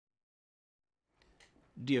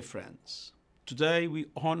Dear friends, today we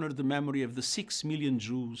honor the memory of the 6 million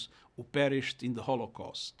Jews who perished in the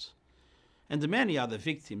Holocaust and the many other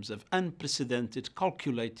victims of unprecedented,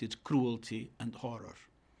 calculated cruelty and horror.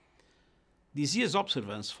 This year's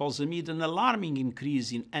observance falls amid an alarming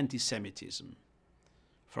increase in anti-Semitism.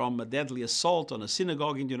 From a deadly assault on a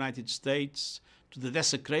synagogue in the United States to the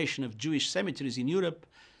desecration of Jewish cemeteries in Europe,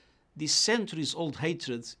 this centuries-old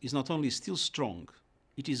hatred is not only still strong,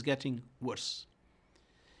 it is getting worse.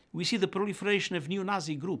 We see the proliferation of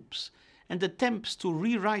neo-Nazi groups and attempts to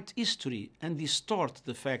rewrite history and distort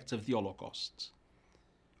the facts of the Holocaust.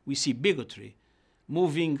 We see bigotry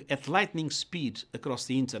moving at lightning speed across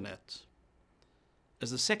the internet.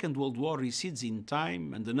 As the Second World War recedes in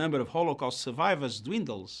time and the number of Holocaust survivors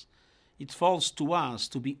dwindles, it falls to us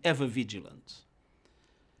to be ever vigilant.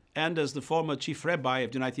 And as the former Chief Rabbi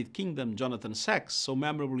of the United Kingdom, Jonathan Sacks, so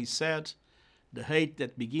memorably said, "The hate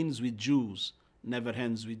that begins with Jews never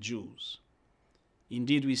ends with Jews."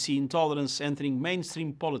 Indeed, we see intolerance entering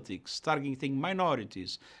mainstream politics, targeting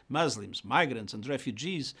minorities, Muslims, migrants and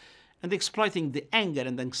refugees, and exploiting the anger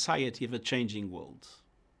and anxiety of a changing world.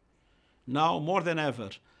 Now, more than ever,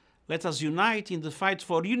 let us unite in the fight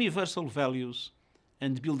for universal values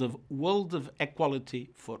and build a world of equality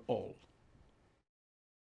for all.